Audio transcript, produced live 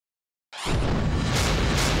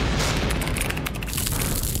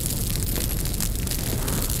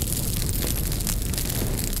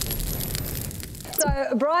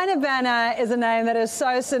So Bryan Habana is a name that is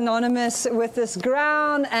so synonymous with this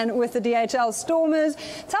ground and with the DHL Stormers.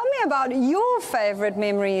 Tell me about your favourite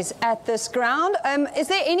memories at this ground. Is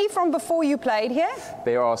there any from before you played here?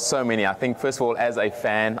 There are so many. I think, first of all, as a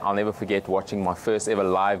fan, I'll never forget watching my first ever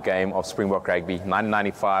live game of Springbok rugby.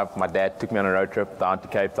 1995, my dad took me on a road trip down to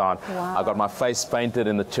Cape Town. Wow. I got my face painted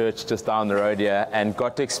in the church just down the road here and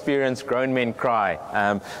got to experience grown men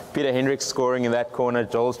cry. Peter Hendricks scoring in that corner,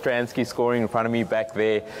 Joel Stransky scoring in front of me back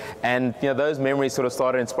there. And you know, those memories sort of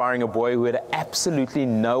started inspiring a boy who had absolutely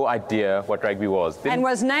no idea what rugby was. And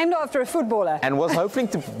was named after a footballer. And was hoping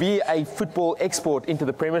to be a football export into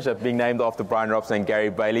the Premiership, being named after BrightRock and Gary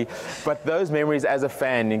Bailey. But those memories as a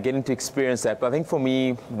fan and getting to experience that, but I think for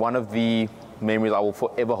me, one of the memories I will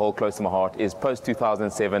forever hold close to my heart is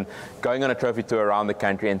post-2007, going on a trophy tour around the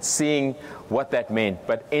country and seeing what that meant,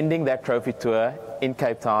 but ending that trophy tour in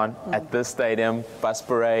Cape Town at this stadium, bus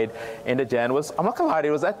parade, end of Jan was, I'm not gonna lie,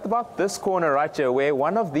 it was at about this corner right here where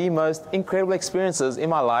one of the most incredible experiences in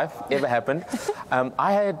my life ever happened.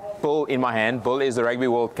 I had Bull in my hand. Bull is the Rugby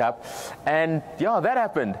World Cup, and yeah, that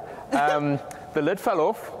happened. The lid fell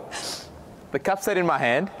off, the cup stayed in my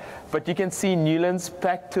hand, but you can see Newlands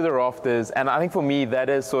packed to the rafters, and I think for me that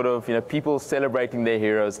is sort of, you know, people celebrating their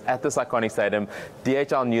heroes at this iconic stadium,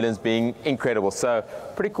 DHL Newlands being incredible. So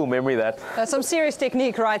pretty cool memory that. That's some serious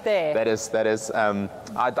technique right there. That is.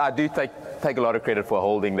 I do take a lot of credit for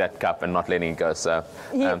holding that cup and not letting it go. So,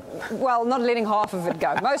 well, not letting half of it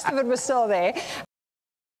go. Most of it was still there.